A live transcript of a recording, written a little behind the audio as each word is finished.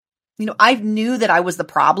I knew that I was the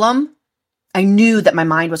problem. I knew that my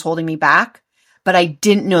mind was holding me back, but I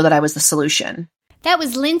didn't know that I was the solution. That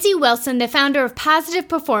was Lindsey Wilson, the founder of Positive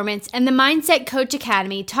Performance and the Mindset Coach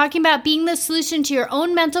Academy, talking about being the solution to your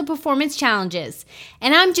own mental performance challenges.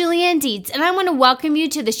 And I'm Julianne Dietz, and I want to welcome you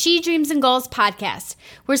to the She Dreams and Goals podcast,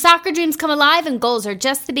 where soccer dreams come alive and goals are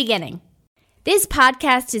just the beginning. This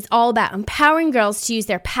podcast is all about empowering girls to use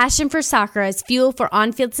their passion for soccer as fuel for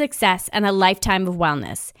on-field success and a lifetime of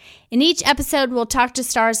wellness. In each episode, we'll talk to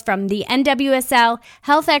stars from the NWSL,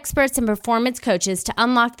 health experts, and performance coaches to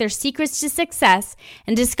unlock their secrets to success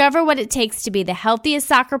and discover what it takes to be the healthiest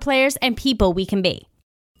soccer players and people we can be.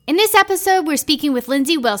 In this episode, we're speaking with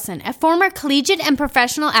Lindsey Wilson, a former collegiate and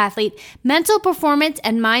professional athlete, mental performance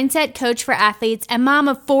and mindset coach for athletes, and mom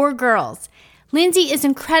of 4 girls. Lindsey is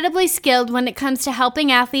incredibly skilled when it comes to helping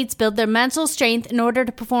athletes build their mental strength in order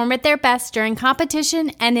to perform at their best during competition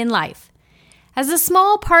and in life. As a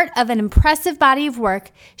small part of an impressive body of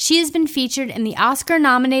work, she has been featured in the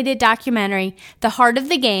Oscar-nominated documentary The Heart of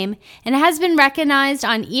the Game and has been recognized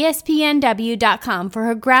on ESPNW.com for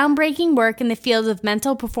her groundbreaking work in the field of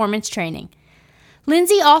mental performance training.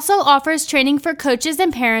 Lindsey also offers training for coaches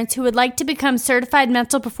and parents who would like to become certified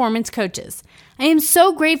mental performance coaches. I am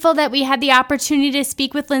so grateful that we had the opportunity to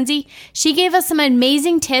speak with Lindsey. She gave us some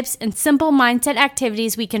amazing tips and simple mindset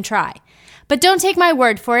activities we can try. But don't take my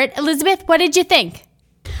word for it. Elizabeth, what did you think?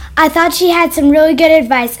 I thought she had some really good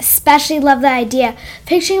advice, especially love the idea.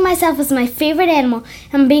 Picturing myself as my favorite animal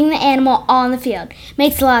and being the animal all on the field.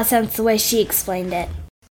 Makes a lot of sense the way she explained it.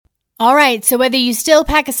 All right, so whether you still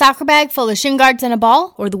pack a soccer bag full of shin guards and a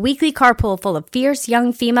ball, or the weekly carpool full of fierce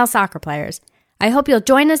young female soccer players, I hope you'll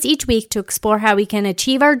join us each week to explore how we can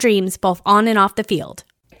achieve our dreams both on and off the field.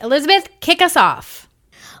 Elizabeth, kick us off.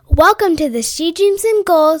 Welcome to the She Dreams and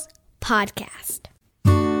Goals podcast.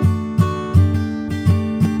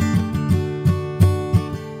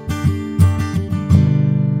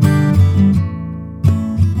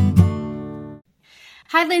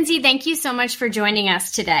 Hi, Lindsey. Thank you so much for joining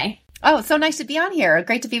us today. Oh, it's so nice to be on here.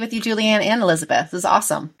 Great to be with you, Julianne and Elizabeth. This is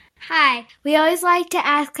awesome. Hi. We always like to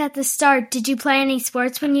ask at the start, did you play any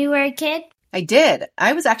sports when you were a kid? I did.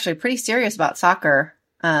 I was actually pretty serious about soccer,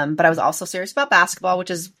 but I was also serious about basketball, which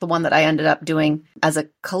is the one that I ended up doing as a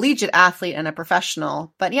collegiate athlete and a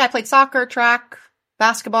professional. But yeah, I played soccer, track,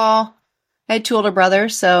 basketball. I had 2 older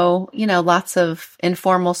brothers, so, lots of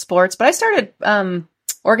informal sports. But I started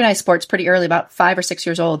organized sports pretty early, about 5 or 6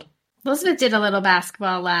 years old. Elizabeth did a little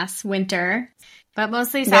basketball last winter, but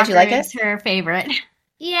mostly soccer is her favorite.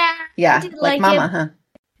 Yeah. Yeah, I did like Mama, huh?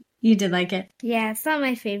 You did like it? Yeah, it's not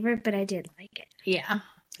my favorite, but I did like it. Yeah.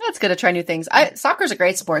 It's good to try new things. Soccer's a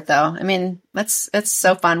great sport, though. I mean, it's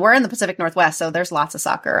so fun. We're in the Pacific Northwest, so there's lots of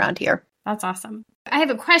soccer around here. That's awesome. I have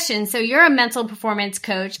a question. So you're a mental performance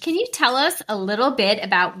coach. Can you tell us a little bit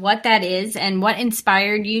about what that is and what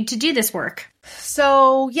inspired you to do this work?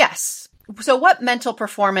 So, yes. So what mental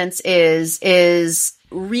performance is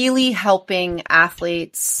really helping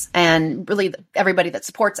athletes and really everybody that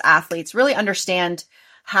supports athletes really understand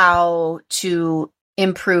how to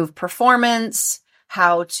improve performance,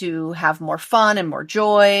 how to have more fun and more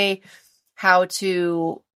joy, how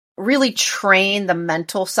to really train the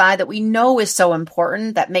mental side that we know is so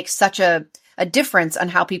important, that makes such a difference on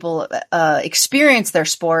how people experience their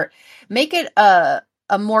sport, make it a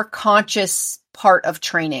more conscious part of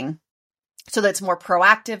training so that it's more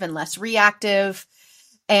proactive and less reactive,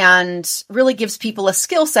 and really gives people a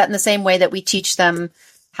skill set in the same way that we teach them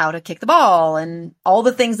how to kick the ball and all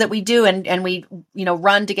the things that we do and we,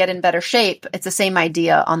 run to get in better shape. It's the same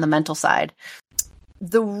idea on the mental side.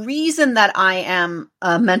 The reason that I am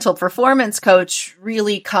a mental performance coach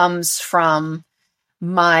really comes from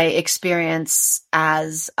my experience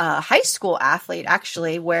as a high school athlete,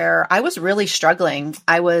 actually, where I was really struggling.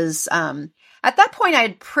 I was, at that point, I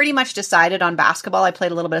had pretty much decided on basketball. I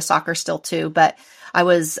played a little bit of soccer still too, but I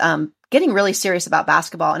was getting really serious about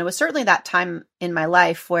basketball. And it was certainly that time in my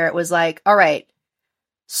life where it was like, all right,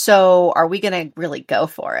 so are we going to really go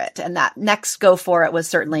for it? And that next go for it was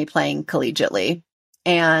certainly playing collegiately.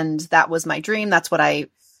 And that was my dream. That's what I,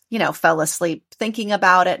 fell asleep thinking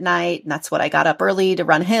about at night. And that's what I got up early to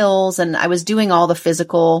run hills. And I was doing all the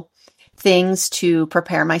physical things to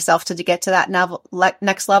prepare myself to get to that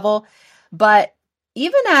next level. But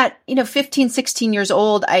even at, 15, 16 years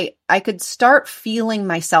old, I could start feeling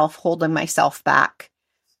myself holding myself back.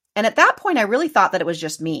 And at that point, I really thought that it was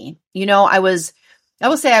just me. I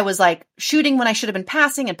will say I was like shooting when I should have been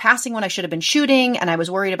passing and passing when I should have been shooting. And I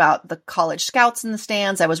was worried about the college scouts in the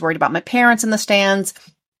stands. I was worried about my parents in the stands.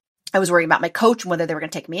 I was worried about my coach and whether they were going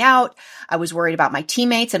to take me out. I was worried about my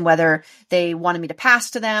teammates and whether they wanted me to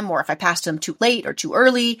pass to them or if I passed to them too late or too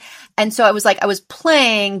early. And so I was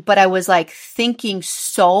playing, but I was like thinking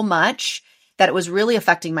so much that it was really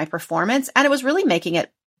affecting my performance and it was really making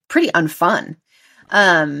it pretty unfun.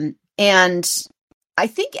 And I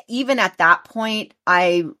think even at that point,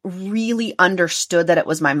 I really understood that it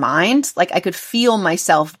was my mind. Like I could feel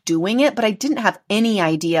myself doing it, but I didn't have any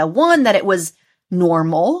idea, one, that it was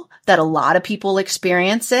normal, that a lot of people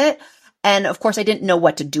experience it. And of course, I didn't know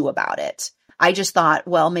what to do about it. I just thought,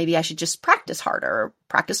 well, maybe I should just practice harder or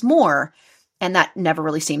practice more. And that never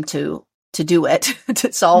really seemed to do it,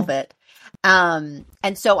 to solve it. And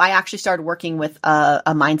so I actually started working with a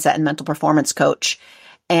mindset and mental performance coach.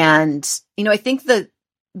 And, I think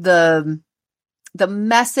the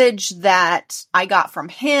message that I got from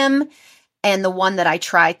him and the one that I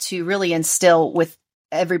try to really instill with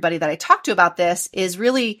everybody that I talk to about this is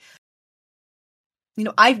really,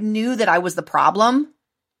 I knew that I was the problem.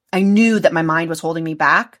 I knew that my mind was holding me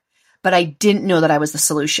back, but I didn't know that I was the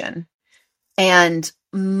solution. And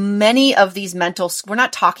many of these we're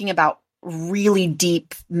not talking about really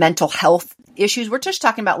deep mental health issues. We're just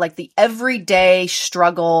talking about like the everyday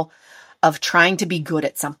struggle of trying to be good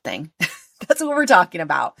at something. That's what we're talking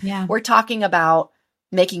about. Yeah. We're talking about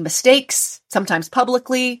making mistakes, sometimes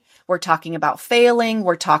publicly. We're talking about failing.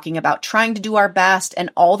 We're talking about trying to do our best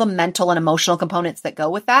and all the mental and emotional components that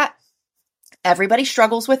go with that. Everybody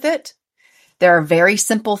struggles with it. There are very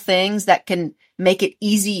simple things that can make it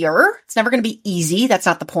easier. It's never going to be easy. That's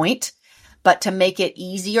not the point. But to make it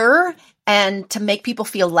easier and to make people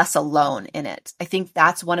feel less alone in it. I think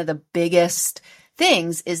that's one of the biggest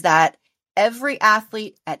things is that every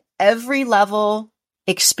athlete at every level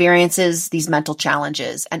experiences these mental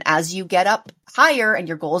challenges. And as you get up higher and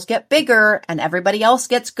your goals get bigger and everybody else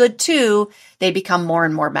gets good too, they become more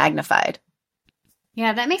and more magnified.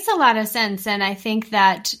 Yeah, that makes a lot of sense. And I think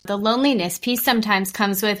that the loneliness piece sometimes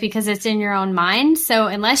comes with because it's in your own mind. So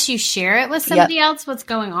unless you share it with somebody else, what's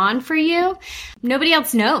going on for you, nobody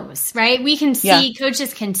else knows, right? We can see,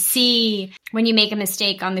 coaches can see when you make a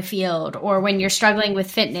mistake on the field or when you're struggling with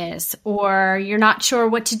fitness or you're not sure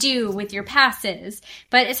what to do with your passes.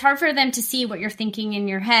 But it's hard for them to see what you're thinking in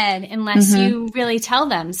your head unless you really tell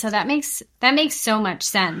them. So that makes so much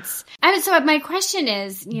sense. So my question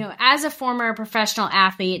is, as a former professional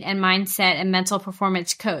athlete and mindset and mental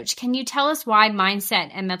performance coach, can you tell us why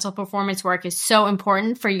mindset and mental performance work is so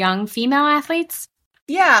important for young female athletes?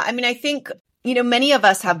 Yeah. I mean, I think, many of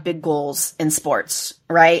us have big goals in sports,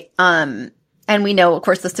 right? And we know, of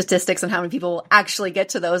course, the statistics on how many people actually get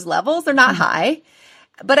to those levels. They're not high.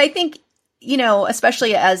 But I think,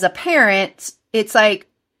 especially as a parent, it's like,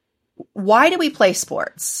 why do we play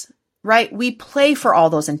sports? Right? We play for all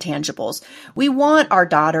those intangibles. We want our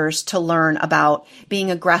daughters to learn about being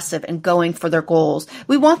aggressive and going for their goals.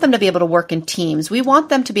 We want them to be able to work in teams. We want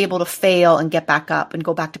them to be able to fail and get back up and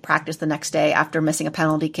go back to practice the next day after missing a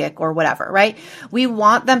penalty kick or whatever, right? We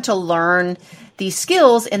want them to learn these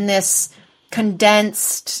skills in this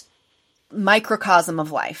condensed microcosm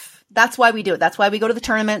of life. That's why we do it. That's why we go to the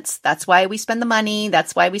tournaments. That's why we spend the money.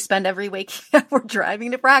 That's why we spend every week we're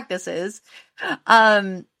driving to practices.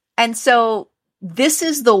 And so this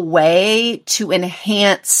is the way to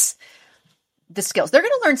enhance the skills. They're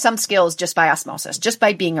going to learn some skills just by osmosis, just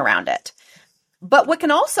by being around it. But what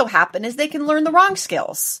can also happen is they can learn the wrong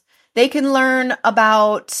skills. They can learn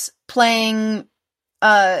about playing,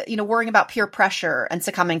 worrying about peer pressure and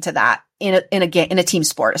succumbing to that in a team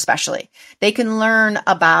sport, especially. They can learn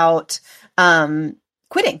about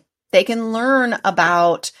quitting. They can learn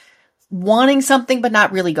about wanting something, but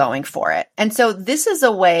not really going for it. And so this is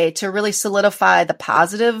a way to really solidify the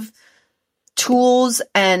positive tools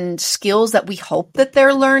and skills that we hope that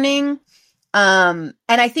they're learning. And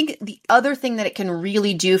I think the other thing that it can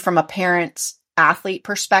really do from a parent athlete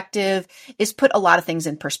perspective is put a lot of things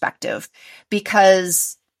in perspective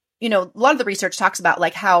because, a lot of the research talks about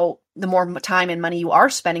like how the more time and money you are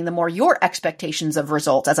spending, the more your expectations of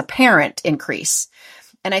results as a parent increase.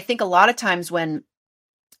 And I think a lot of times when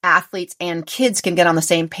athletes and kids can get on the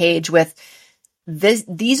same page with this,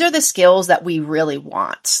 these are the skills that we really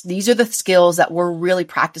want. These are the skills that we're really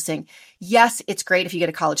practicing. Yes, it's great if you get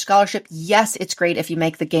a college scholarship. Yes, it's great if you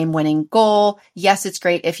make the game-winning goal. Yes, it's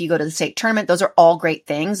great if you go to the state tournament. Those are all great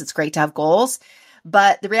things. It's great to have goals.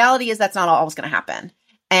 But the reality is that's not always going to happen.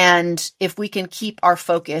 And if we can keep our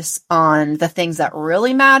focus on the things that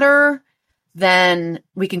really matter, then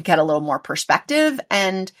we can get a little more perspective.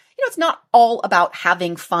 And, it's not all about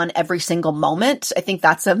having fun every single moment. I think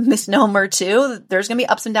that's a misnomer too. There's going to be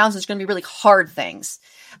ups and downs. There's going to be really hard things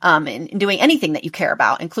in doing anything that you care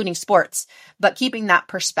about, including sports. But keeping that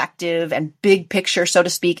perspective and big picture, so to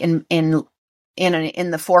speak, in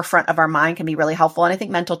the forefront of our mind can be really helpful. And I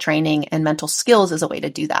think mental training and mental skills is a way to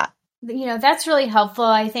do that. That's really helpful.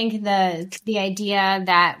 I think the idea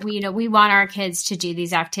that we want our kids to do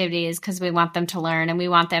these activities because we want them to learn, and we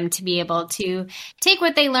want them to be able to take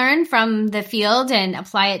what they learn from the field and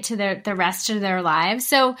apply it to the rest of their lives.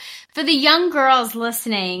 So for the young girls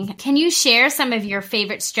listening, can you share some of your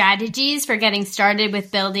favorite strategies for getting started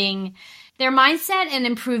with building their mindset and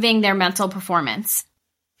improving their mental performance?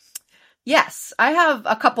 Yes, I have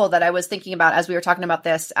a couple that I was thinking about as we were talking about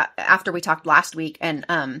this after we talked last week. And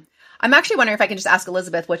I'm actually wondering if I can just ask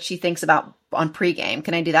Elizabeth what she thinks about on pregame.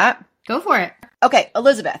 Can I do that? Go for it. Okay,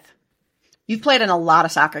 Elizabeth, you've played in a lot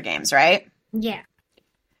of soccer games, right? Yeah.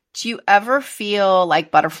 Do you ever feel like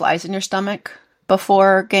butterflies in your stomach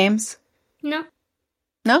before games? No.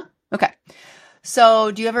 No? Okay.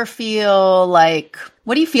 So do you ever feel like,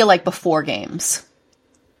 what do you feel like before games?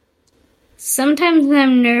 Sometimes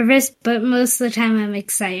I'm nervous, but most of the time I'm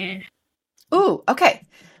excited. Ooh, okay.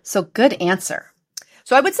 So good answer.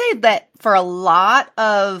 So I would say that for a lot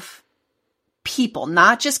of people,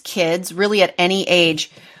 not just kids, really at any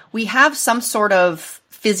age, we have some sort of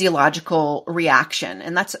physiological reaction,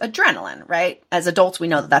 and that's adrenaline, right? As adults, we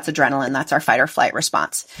know that that's adrenaline. That's our fight or flight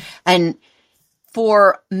response. And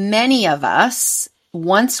for many of us,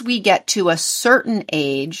 once we get to a certain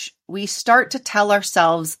age, we start to tell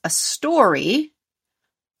ourselves a story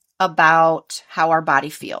about how our body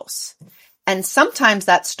feels. And sometimes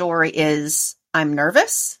that story is, I'm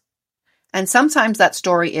nervous. And sometimes that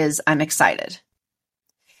story is, I'm excited.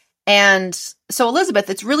 And so, Elizabeth,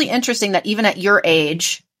 it's really interesting that even at your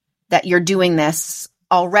age that you're doing this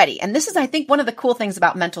already. And this is, I think, one of the cool things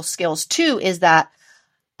about mental skills too, is that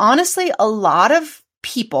honestly, a lot of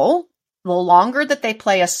people, the longer that they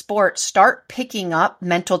play a sport, start picking up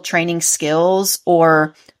mental training skills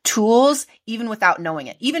or tools, even without knowing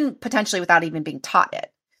it, even potentially without even being taught it.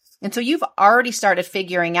 And so you've already started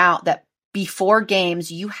figuring out that before games,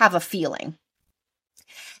 you have a feeling.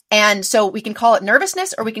 And so we can call it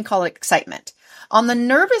nervousness or we can call it excitement. On the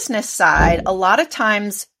nervousness side, a lot of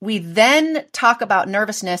times we then talk about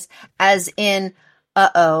nervousness as in,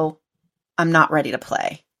 I'm not ready to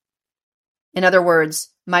play. In other words,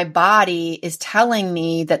 my body is telling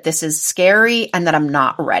me that this is scary and that I'm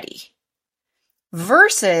not ready.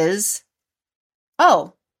 Versus,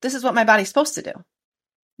 this is what my body's supposed to do.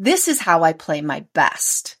 This is how I play my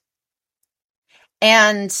best.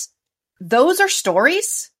 And those are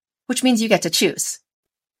stories, which means you get to choose.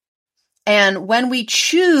 And when we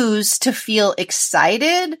choose to feel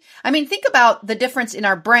excited, think about the difference in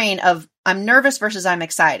our brain of I'm nervous versus I'm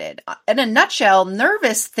excited. In a nutshell,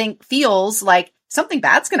 nervous feels like something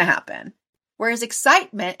bad's going to happen, whereas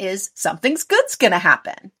excitement is something's good's going to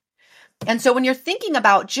happen. And so when you're thinking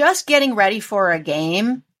about just getting ready for a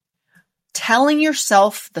game, telling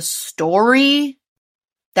yourself the story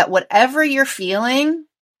that whatever you're feeling,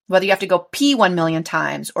 whether you have to go pee 1 million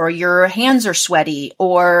times or your hands are sweaty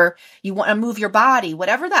or you want to move your body,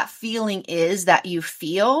 whatever that feeling is that you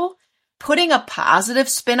feel, putting a positive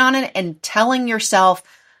spin on it and telling yourself,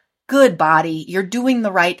 good body, you're doing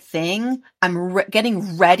the right thing. I'm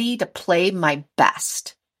getting ready to play my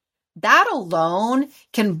best. That alone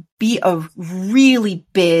can be a really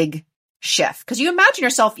big shift. Because you imagine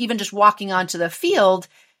yourself even just walking onto the field,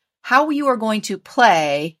 how you are going to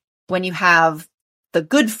play when you have the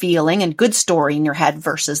good feeling and good story in your head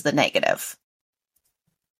versus the negative.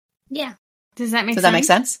 Yeah. Does that make sense? Does that make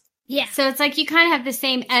sense? Yeah. So it's like you kind of have the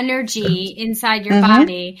same energy inside your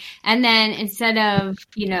body. And then instead of,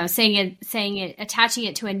 saying it, attaching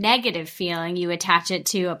it to a negative feeling, you attach it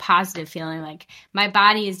to a positive feeling. Like my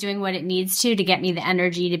body is doing what it needs to get me the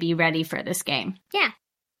energy to be ready for this game. Yeah.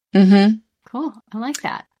 Mm-hmm. Cool. I like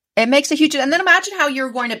that. It makes a huge, and then imagine how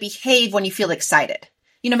you're going to behave when you feel excited.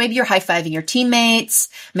 Maybe you're high-fiving your teammates.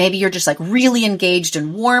 Maybe you're just like really engaged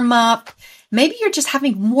in warm up. Maybe you're just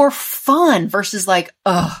having more fun versus like,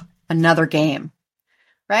 another game,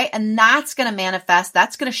 right? And that's going to manifest.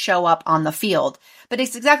 That's going to show up on the field. But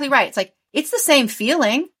it's exactly right. It's like, it's the same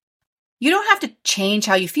feeling. You don't have to change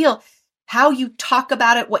how you feel, how you talk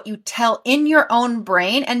about it, what you tell in your own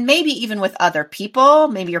brain, and maybe even with other people,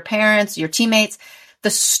 maybe your parents, your teammates. The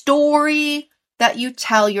story that you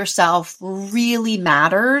tell yourself really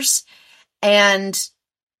matters. And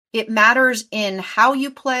it matters in how you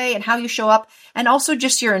play and how you show up, and also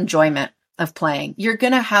just your enjoyment of playing. You're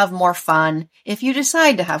going to have more fun if you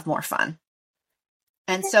decide to have more fun.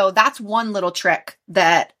 And so that's one little trick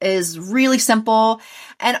that is really simple.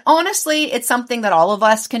 And honestly, it's something that all of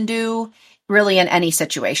us can do really in any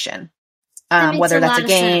situation, whether that's a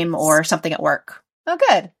game or something at work. Oh,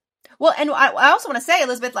 good. Well, and I also want to say,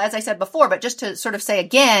 Elizabeth, as I said before, but just to sort of say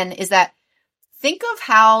again, is that think of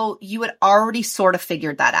how you had already sort of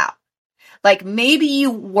figured that out. Like maybe you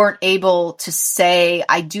weren't able to say,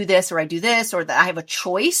 I do this, or that I have a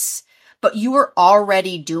choice, but you were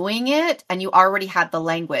already doing it and you already had the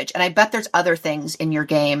language. And I bet there's other things in your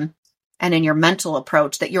game and in your mental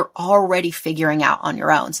approach that you're already figuring out on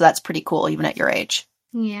your own. So that's pretty cool, even at your age.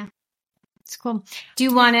 Yeah. It's cool. Do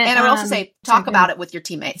you want to... And I would also say, talk about it with your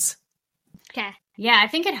teammates. Okay. Yeah, I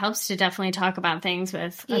think it helps to definitely talk about things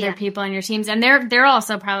with other people on your teams. And they're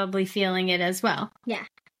also probably feeling it as well. Yeah.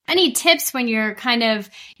 Any tips when you're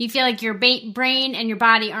you feel like your brain and your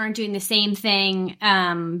body aren't doing the same thing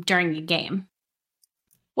during a game?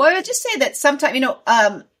 Well, I would just say that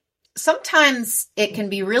sometimes it can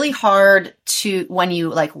be really hard to, when you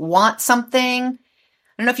like want something. I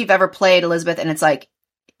don't know if you've ever played, Elizabeth, and it's like,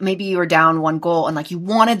 maybe you were down one goal and like you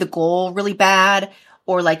wanted the goal really bad,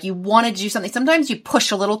 or like you wanted to do something. Sometimes you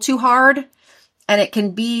push a little too hard and it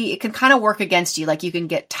can kind of work against you. Like you can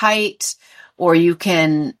get tight, or you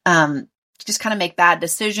can just kind of make bad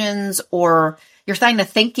decisions, or you're starting to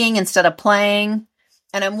thinking instead of playing.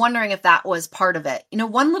 And I'm wondering if that was part of it.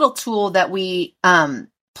 One little tool that we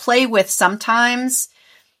play with sometimes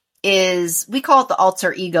is, we call it the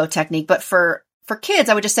alter ego technique. But for kids,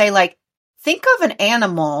 I would just say, like, think of an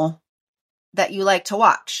animal that you like to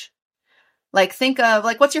watch. Like, think of,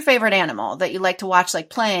 like, what's your favorite animal that you like to watch, like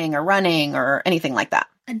playing or running or anything like that?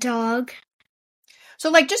 A dog.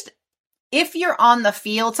 So, like, just if you're on the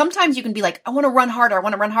field, sometimes you can be like, I want to run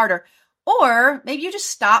harder. Or maybe you just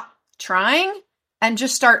stop trying and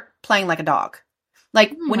just start playing like a dog.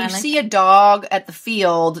 Like when you see a dog at the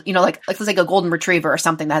field, like let's say a golden retriever or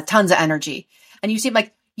something that has tons of energy, and you see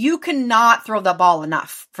like, you cannot throw the ball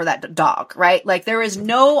enough for that dog, right? Like there is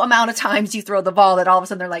no amount of times you throw the ball that all of a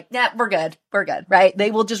sudden they're like, yeah, we're good, right?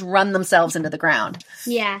 They will just run themselves into the ground.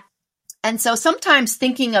 Yeah. And so sometimes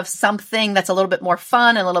thinking of something that's a little bit more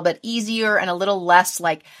fun, a little bit easier, and a little less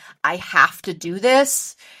like, I have to do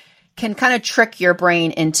this, can kind of trick your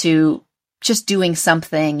brain into just doing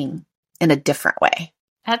something in a different way.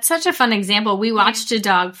 That's such a fun example. We watched a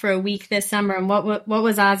dog for a week this summer, and what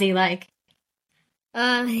was Ozzy like?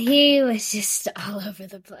 He was just all over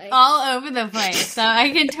the place. All over the place. So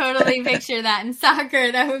I can totally picture that in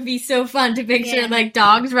soccer. That would be so fun to picture, like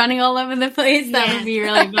dogs running all over the place. That would be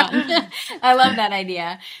really fun. I love that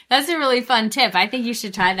idea. That's a really fun tip. I think you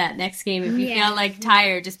should try that next game. If you feel like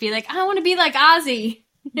tired, just be like, I want to be like Ozzy.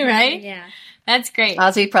 Right? Yeah. That's great.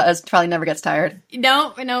 Ozzy probably never gets tired.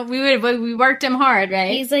 No, we worked him hard,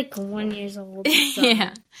 right? He's like 1 year old. So.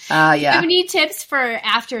 Yeah. Yeah. Do you have any tips for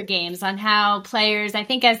after games on how players, I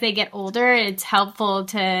think as they get older, it's helpful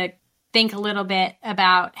to think a little bit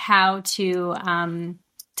about how to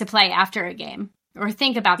play after a game, or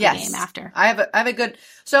think about the game after? I have a good,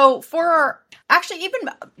 so for actually even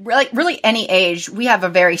really any age, we have a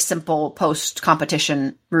very simple post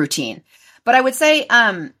competition routine. But I would say,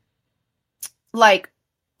 I'm just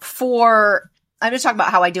talking about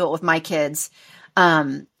how I do it with my kids.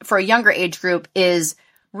 For a younger age group, is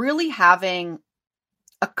really having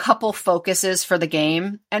a couple focuses for the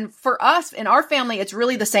game. And for us, in our family, it's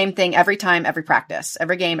really the same thing every time, every practice,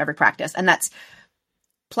 every game, every practice. And that's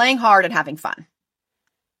playing hard and having fun.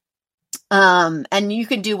 And you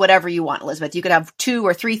can do whatever you want, Elizabeth. You could have 2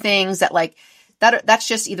 or 3 things that's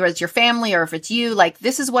just either it's your family or if it's you, like,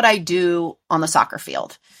 this is what I do on the soccer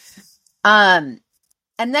field. And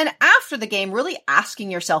then after the game, really asking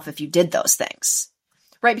yourself if you did those things,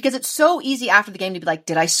 right? Because it's so easy after the game to be like,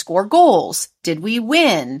 did I score goals? Did we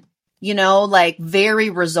win? Like very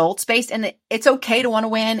results based. And it's okay to want to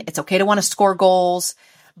win. It's okay to want to score goals,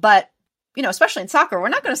 but especially in soccer, we're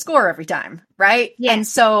not going to score every time. Right. Yeah. And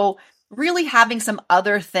so really having some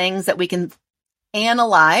other things that we can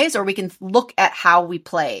analyze, or we can look at how we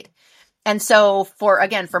played. And so for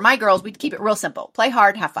my girls, we'd keep it real simple. Play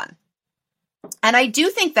hard, have fun. And I do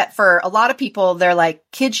think that for a lot of people, they're like,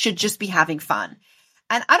 kids should just be having fun.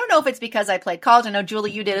 And I don't know if it's because I played college. I know,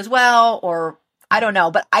 Julie, you did as well, or I don't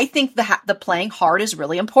know. But I think the playing hard is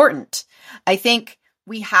really important. I think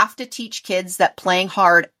we have to teach kids that playing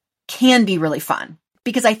hard can be really fun,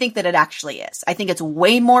 because I think that it actually is. I think it's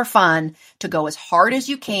way more fun to go as hard as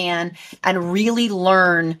you can and really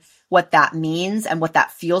learn what that means and what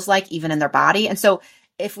that feels like even in their body. And so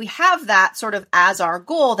if we have that sort of as our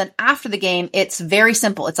goal, then after the game, it's very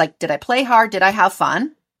simple. It's like, did I play hard? Did I have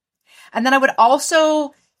fun? And then I would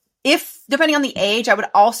also if depending on the age, I would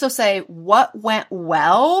also say what went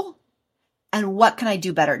well and what can I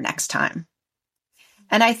do better next time?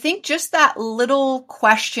 And I think just that little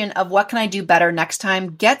question of what can I do better next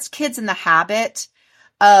time gets kids in the habit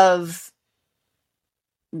of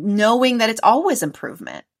knowing that it's always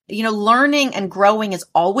improvement. Learning and growing is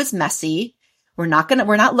always messy. We're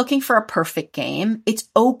not looking for a perfect game. It's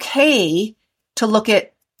okay to look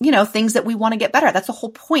at, things that we want to get better at. That's the whole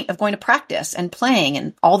point of going to practice and playing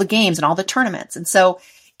and all the games and all the tournaments. And so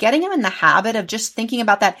getting them in the habit of just thinking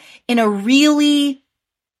about that in a really,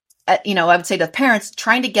 I would say to parents,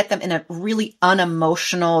 trying to get them in a really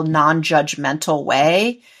unemotional, non-judgmental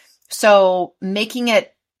way. So making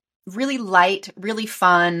it really light, really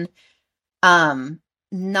fun,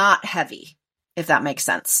 not heavy, if that makes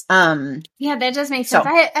sense. Yeah, that does make sense.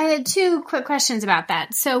 I had two quick questions about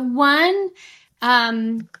that. So one,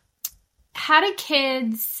 how do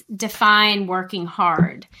kids define working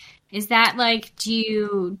hard? Is that like,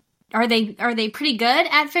 are they pretty good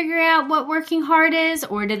at figuring out what working hard is?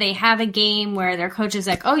 Or do they have a game where their coach is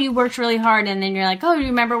like, oh, you worked really hard. And then you're like, oh, you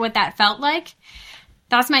remember what that felt like?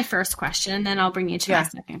 That's my first question. Then I'll bring you to my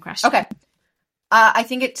second question. Okay. I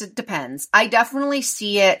think it depends. I definitely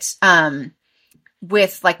see it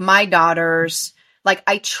with like my daughters. Like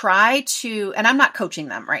I try to, and I'm not coaching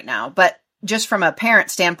them right now, but just from a parent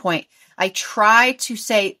standpoint, I try to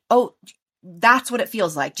say, oh, that's what it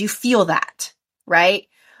feels like. Do you feel that? Right?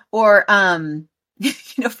 Or,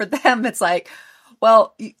 for them, it's like,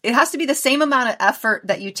 well, it has to be the same amount of effort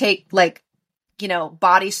that you take, like,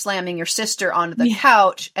 body slamming your sister onto the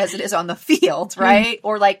couch as it is on the field, right?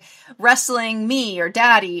 Or like wrestling me or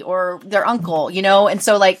daddy or their uncle, And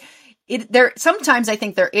so like sometimes I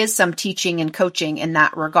think there is some teaching and coaching in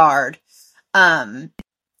that regard,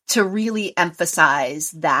 to really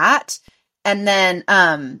emphasize that. And then,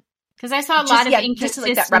 because I saw a lot of inconsistency. Just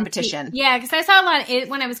like that repetition. Yeah, because I saw a lot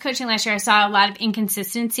when I was coaching last year, I saw a lot of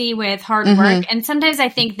inconsistency with hard work. And sometimes I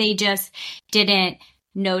think they just didn't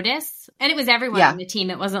notice. And it was everyone on the team.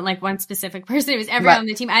 It wasn't like one specific person. It was everyone on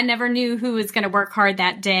the team. I never knew who was going to work hard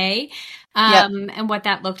that day, and what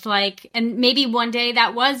that looked like. And maybe one day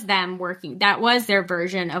that was them working. That was their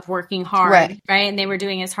version of working hard, right? And they were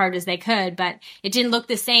doing as hard as they could, but it didn't look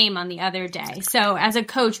the same on the other day. So as a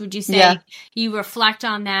coach, would you say you reflect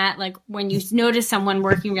on that? Like when you notice someone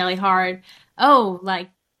working really hard, oh, like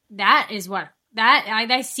that is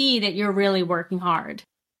I see that you're really working hard.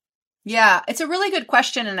 Yeah, it's a really good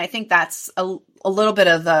question. And I think that's a little bit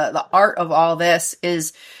of the art of all this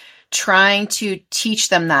is trying to teach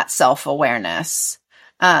them that self-awareness.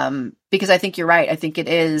 Because I think you're right. I think it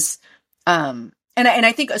is, and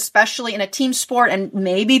I think especially in a team sport and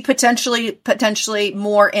maybe potentially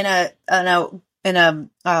more in a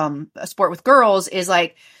sport with girls is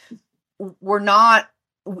like,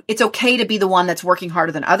 it's okay to be the one that's working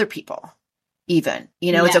harder than other people. Even,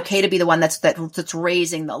 it's okay to be the one that's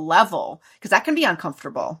raising the level because that can be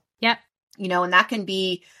uncomfortable. Yep. And that can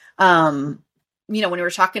be, when we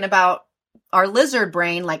were talking about our lizard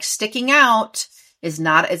brain, like sticking out is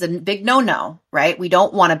a big no-no, right? We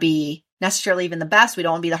don't want to be necessarily even the best. We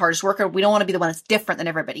don't want to be the hardest worker. We don't want to be the one that's different than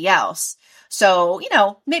everybody else. So,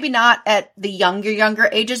 maybe not at the younger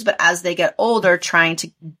ages, but as they get older, trying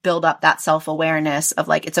to build up that self-awareness of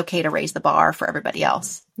like, it's okay to raise the bar for everybody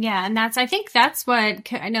else. Yeah. And I think that's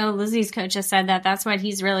what I know Lizzie's coach has said that's what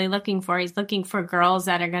he's really looking for. He's looking for girls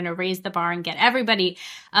that are going to raise the bar and get everybody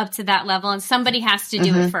up to that level. And somebody has to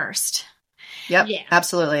do it first. Yep. Yeah.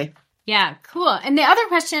 Absolutely. Yeah, cool. And the other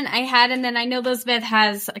question I had, and then I know Elizabeth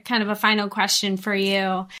has kind of a final question for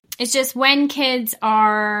you, is just when kids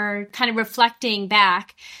are kind of reflecting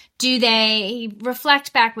back, do they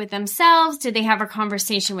reflect back with themselves? Do they have a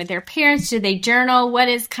conversation with their parents? Do they journal? What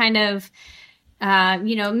is kind of,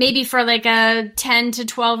 maybe for like a 10 to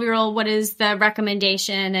 12-year-old, what is the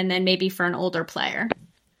recommendation? And then maybe for an older player?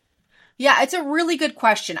 Yeah, it's a really good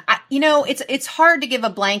question. It's hard to give a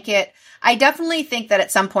blanket. I definitely think that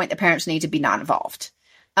at some point the parents need to be non-involved.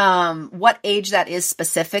 What age that is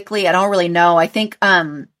specifically, I don't really know. I think,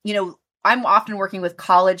 I'm often working with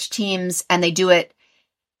college teams and they do it,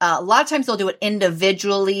 a lot of times they'll do it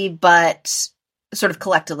individually, but sort of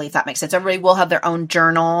collectively, if that makes sense. Everybody will have their own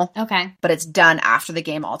journal. Okay. But it's done after the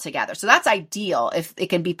game altogether. So that's ideal if it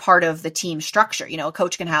can be part of the team structure. A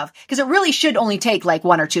coach can have, because it really should only take like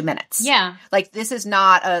 1 or 2 minutes. Yeah. Like this is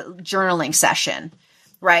not a journaling session.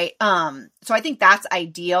 Right. So I think that's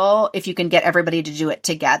ideal if you can get everybody to do it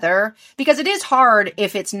together, because it is hard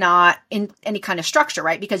if it's not in any kind of structure,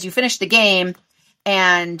 right? Because you finish the game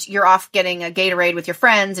and you're off getting a Gatorade with your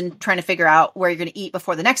friends and trying to figure out where you're going to eat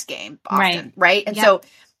before the next game often. Right. And so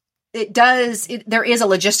there is a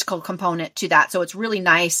logistical component to that. So it's really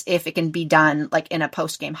nice if it can be done like in a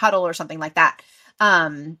post-game huddle or something like that.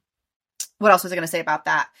 What else was I going to say about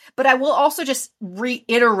that? But I will also just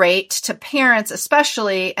reiterate to parents,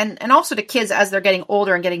 especially, and also to kids as they're getting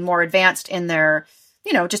older and getting more advanced in their,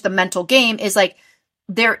 just the mental game, is like,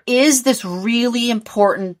 there is this really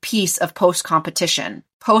important piece of post-competition,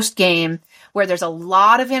 post-game, where there's a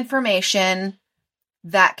lot of information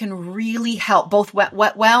that can really help, both what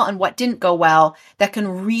went well and what didn't go well, that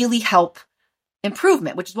can really help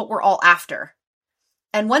improvement, which is what we're all after.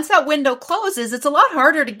 And once that window closes, it's a lot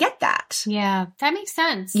harder to get that. Yeah, that makes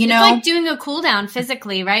sense. It's like doing a cool down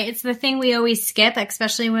physically, right? It's the thing we always skip,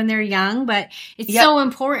 especially when they're young, but it's so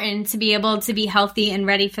important to be able to be healthy and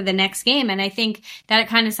ready for the next game. And I think that it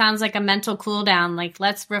kind of sounds like a mental cool down. Like,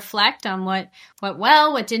 let's reflect on what went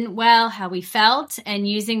well, what didn't well, how we felt, and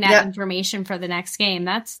using that information for the next game.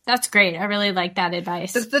 That's great. I really like that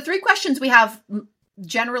advice. The 3 questions we have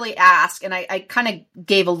generally asked, and I kind of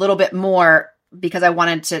gave a little bit more because I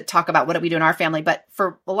wanted to talk about what we do in our family. But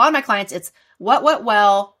for a lot of my clients, it's what went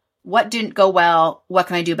well, what didn't go well, what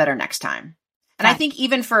can I do better next time? And I think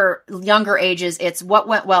even for younger ages, it's what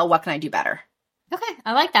went well, what can I do better? Okay,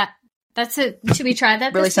 I like that. That's it. Should we try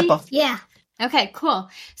that? Really simple. Yeah. Okay, cool.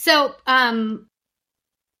 So,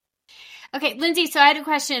 okay, Lindsey, so I had a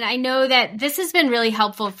question. I know that this has been really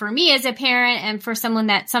helpful for me as a parent and for someone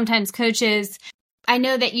that sometimes coaches. I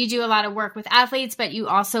know that you do a lot of work with athletes, but you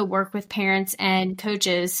also work with parents and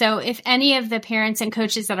coaches. So if any of the parents and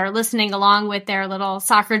coaches that are listening along with their little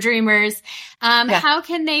soccer dreamers, how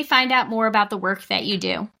can they find out more about the work that you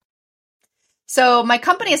do? So my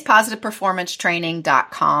company is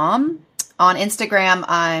positiveperformancetraining.com. On Instagram,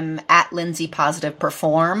 I'm at Lindsey Positive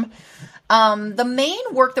Perform. The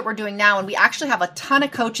main work that we're doing now, and we actually have a ton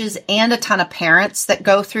of coaches and a ton of parents that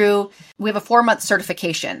go through, we have a 4-month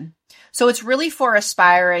certification. So it's really for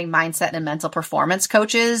aspiring mindset and mental performance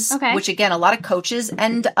coaches, which again, a lot of coaches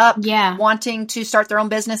end up wanting to start their own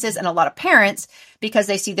businesses, and a lot of parents, because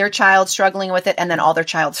they see their child struggling with it and then all their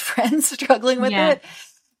child's friends struggling with it.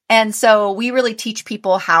 And so we really teach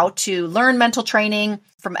people how to learn mental training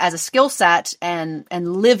as a skill set and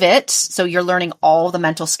live it. So you're learning all the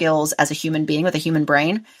mental skills as a human being with a human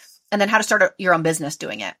brain. And then how to start your own business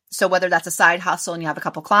doing it. So whether that's a side hustle and you have a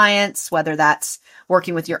couple clients, whether that's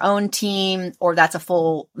working with your own team, or that's a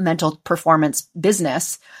full mental performance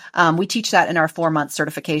business, we teach that in our 4-month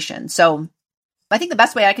certification. So I think the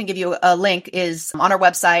best way I can give you a link is on our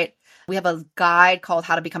website. We have a guide called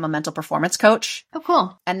How to Become a Mental Performance Coach. Oh,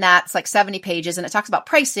 cool. And that's like 70 pages. And it talks about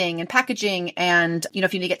pricing and packaging and,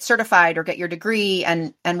 if you need to get certified or get your degree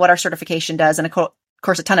and what our certification does. And of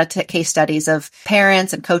course, a ton of case studies of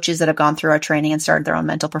parents and coaches that have gone through our training and started their own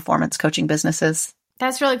mental performance coaching businesses.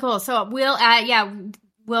 That's really cool. So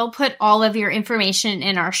we'll put all of your information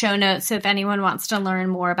in our show notes. So if anyone wants to learn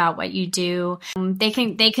more about what you do, they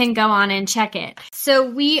can go on and check it. So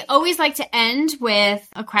we always like to end with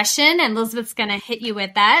a question, and Elizabeth's going to hit you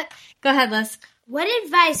with that. Go ahead, Liz. What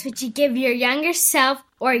advice would you give your younger self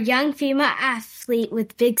or a young female athlete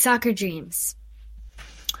with big soccer dreams?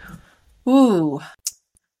 Ooh,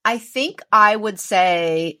 I think I would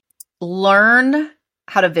say learn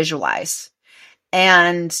how to visualize.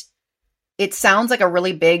 And it sounds like a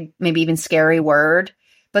really big, maybe even scary word,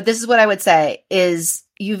 but this is what I would say is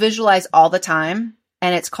you visualize all the time,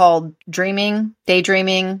 and it's called dreaming,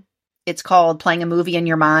 daydreaming. It's called playing a movie in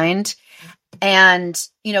your mind. And,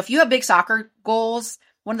 if you have big soccer goals,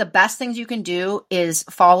 one of the best things you can do is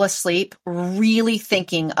fall asleep really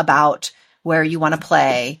thinking about where you want to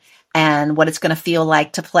play and what it's going to feel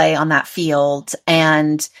like to play on that field.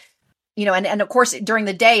 And, and of course, during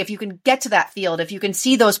the day, if you can get to that field, if you can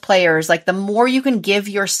see those players, like the more you can give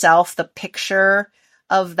yourself the picture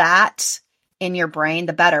of that in your brain,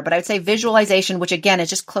 the better. But I would say visualization, which again is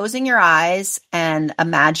just closing your eyes and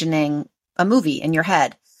imagining a movie in your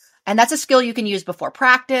head. And that's a skill you can use before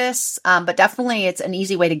practice. But definitely it's an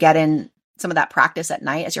easy way to get in some of that practice at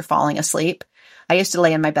night as you're falling asleep. I used to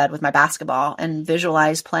lay in my bed with my basketball and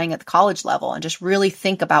visualize playing at the college level and just really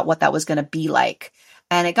think about what that was going to be like.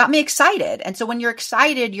 And it got me excited. And so when you're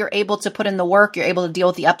excited, you're able to put in the work, you're able to deal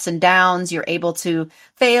with the ups and downs, you're able to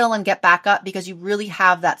fail and get back up because you really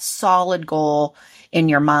have that solid goal in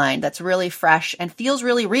your mind that's really fresh and feels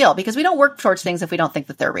really real, because we don't work towards things if we don't think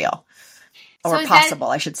that they're real. or possible,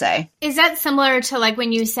 I should say. Is that similar to like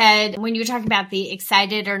when you were talking about the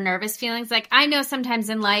excited or nervous feelings? Like I know sometimes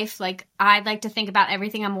in life, like I like to think about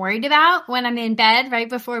everything I'm worried about when I'm in bed, right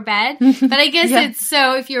before bed. But I guess it's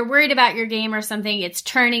so if you're worried about your game or something, it's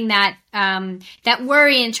turning that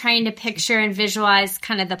worry and trying to picture and visualize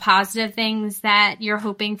kind of the positive things that you're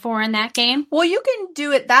hoping for in that game. Well, you can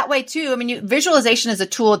do it that way too. I mean, visualization is a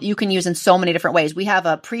tool that you can use in so many different ways. We have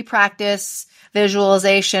a pre-practice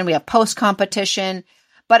visualization, we have post-competition,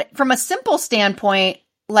 but from a simple standpoint,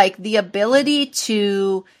 like the ability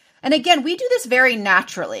to, and again, we do this very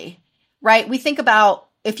naturally, right? We think about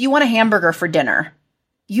if you want a hamburger for dinner,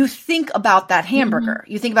 you think about that hamburger.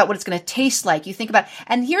 You think about what it's going to taste like. You think about,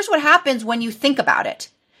 and here's what happens when you think about it.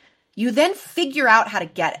 You then figure out how to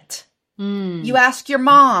get it. You ask your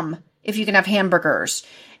mom if you can have hamburgers.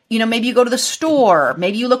 You know, maybe you go to the store,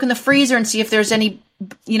 maybe you look in the freezer and see if there's any,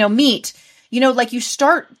 meat. Like you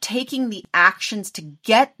start taking the actions to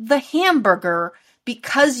get the hamburger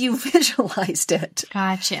because you visualized it.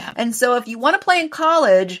 Gotcha. And so if you want to play in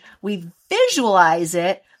college, we visualize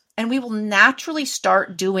it and we will naturally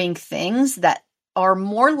start doing things that are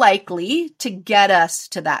more likely to get us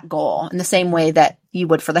to that goal in the same way that you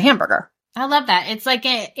would for the hamburger. I love that. It's like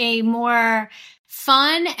a more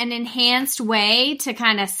fun and enhanced way to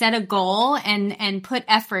kind of set a goal and put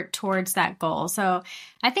effort towards that goal. So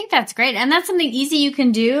I think that's great. And that's something easy you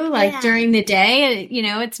can do during the day.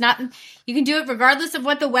 It's not, you can do it regardless of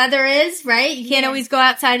what the weather is, right? You can't always go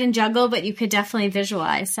outside and juggle, but you could definitely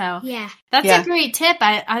visualize. So that's a great tip.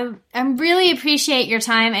 I really appreciate your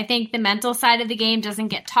time. I think the mental side of the game doesn't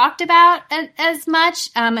get talked about as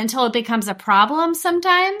much until it becomes a problem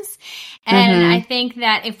sometimes. And I think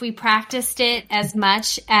that if we practiced it as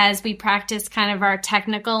much as we practice kind of our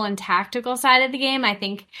technical and tactical side of the game, I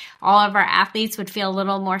think all of our athletes would feel a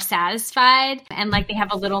little more satisfied and like they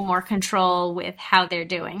have a little more control with how they're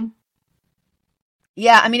doing.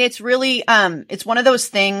 Yeah, I mean, it's really, it's one of those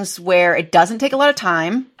things where it doesn't take a lot of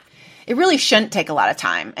time. It really shouldn't take a lot of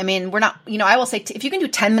time. I mean, we're not, I will say if you can do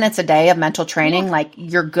 10 minutes a day of mental training, like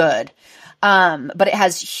you're good. But it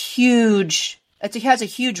has a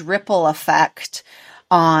huge ripple effect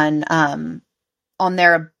on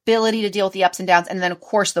their ability to deal with the ups and downs. And then of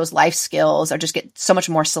course those life skills are just get so much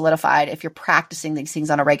more solidified if you're practicing these things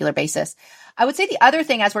on a regular basis. I would say the other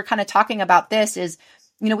thing as we're kind of talking about this is,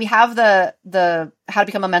 we have the how to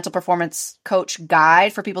become a mental performance coach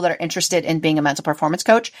guide for people that are interested in being a mental performance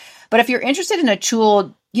coach. But if you're interested in a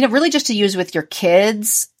tool, really just to use with your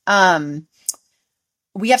kids, we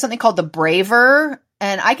have something called the Braver,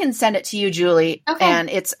 and I can send it to you, Julie. Okay. And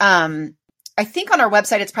it's, I think on our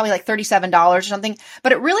website, it's probably like $37 or something,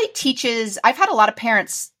 but it really teaches, I've had a lot of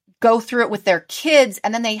parents go through it with their kids,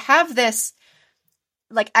 and then they have this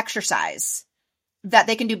like exercise that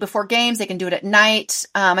they can do before games. They can do it at night.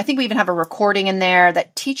 I think we even have a recording in there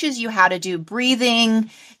that teaches you how to do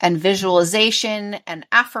breathing and visualization and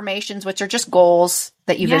affirmations, which are just goals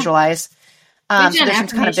that you visualize. We've so done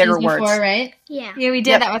some kind of bigger before, words, right? Yeah. Yeah, we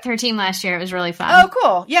did that with her team last year. It was really fun. Oh,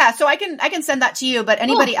 cool. Yeah. So I can send that to you, but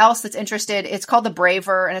anybody else that's interested, it's called the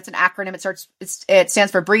Braver, and it's an acronym. It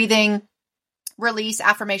stands for breathing, release,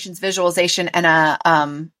 affirmations, visualization, and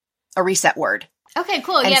a reset word. Okay,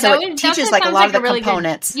 cool. And yeah, so it teaches like a lot of the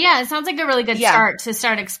components. It sounds like a really good start to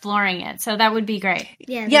start exploring it. So that would be great.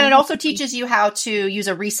 Yeah, and it also teaches you how to use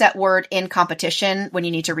a reset word in competition when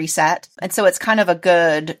you need to reset. And so it's kind of a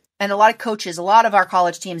good, and a lot of coaches, a lot of our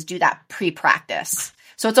college teams do that pre-practice.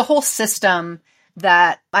 So it's a whole system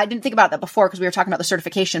that I didn't think about that before because we were talking about the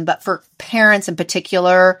certification, but for parents in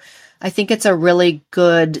particular, I think it's a really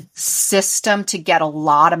good system to get a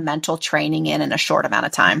lot of mental training in a short amount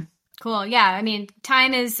of time. Cool. Yeah. I mean,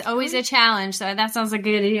 time is always a challenge. So that sounds like a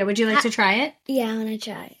good idea. Would you like to try it? Yeah, I want to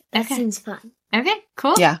try it. That seems fun. Okay,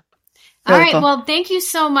 cool. Yeah. All right. Cool. Well, thank you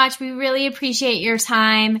so much. We really appreciate your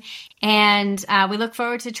time, and we look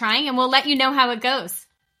forward to trying, and we'll let you know how it goes.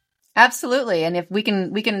 Absolutely. And if we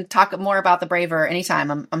can talk more about the Braver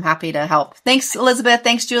anytime, I'm happy to help. Thanks, Elizabeth.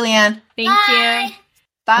 Thanks, Julianne. Thank you.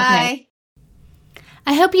 Bye. Okay.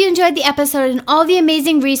 I hope you enjoyed the episode and all the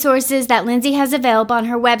amazing resources that Lindsey has available on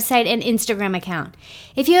her website and Instagram account.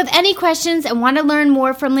 If you have any questions and want to learn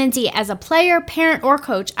more from Lindsey as a player, parent, or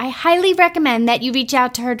coach, I highly recommend that you reach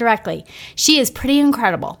out to her directly. She is pretty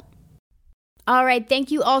incredible. All right, thank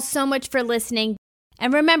you all so much for listening.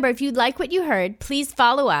 And remember, if you like what you heard, please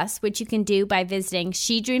follow us, which you can do by visiting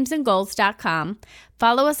shedreamsandgoals.com.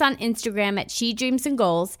 Follow us on Instagram at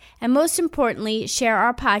shedreamsandgoals, and most importantly, share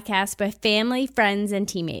our podcast with family, friends, and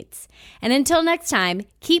teammates. And until next time,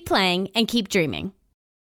 keep playing and keep dreaming.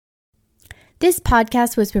 This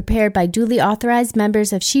podcast was prepared by duly authorized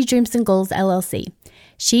members of She Dreams and Goals, LLC.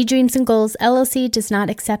 She Dreams and Goals, LLC does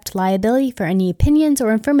not accept liability for any opinions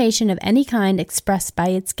or information of any kind expressed by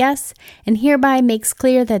its guests, and hereby makes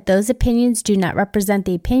clear that those opinions do not represent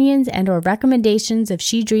the opinions and or recommendations of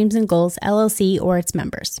She Dreams and Goals, LLC or its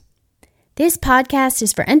members. This podcast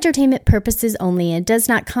is for entertainment purposes only and does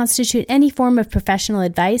not constitute any form of professional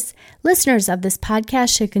advice. Listeners of this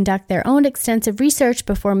podcast should conduct their own extensive research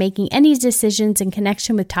before making any decisions in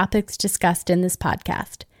connection with topics discussed in this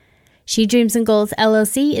podcast. She Dreams and Goals,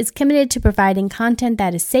 LLC is committed to providing content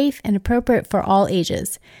that is safe and appropriate for all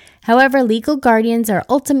ages. However, legal guardians are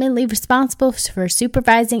ultimately responsible for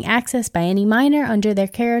supervising access by any minor under their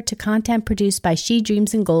care to content produced by She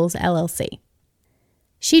Dreams and Goals, LLC.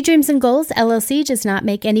 She Dreams and Goals, LLC does not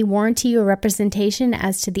make any warranty or representation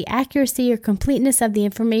as to the accuracy or completeness of the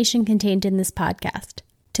information contained in this podcast.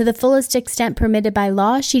 To the fullest extent permitted by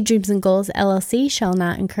law, She Dreams and Goals, LLC shall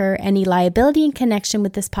not incur any liability in connection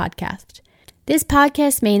with this podcast. This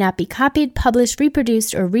podcast may not be copied, published,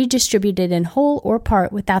 reproduced, or redistributed in whole or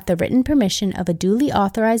part without the written permission of a duly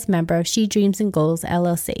authorized member of She Dreams and Goals,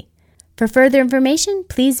 LLC. For further information,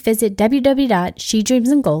 please visit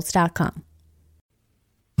www.shedreamsandgoals.com.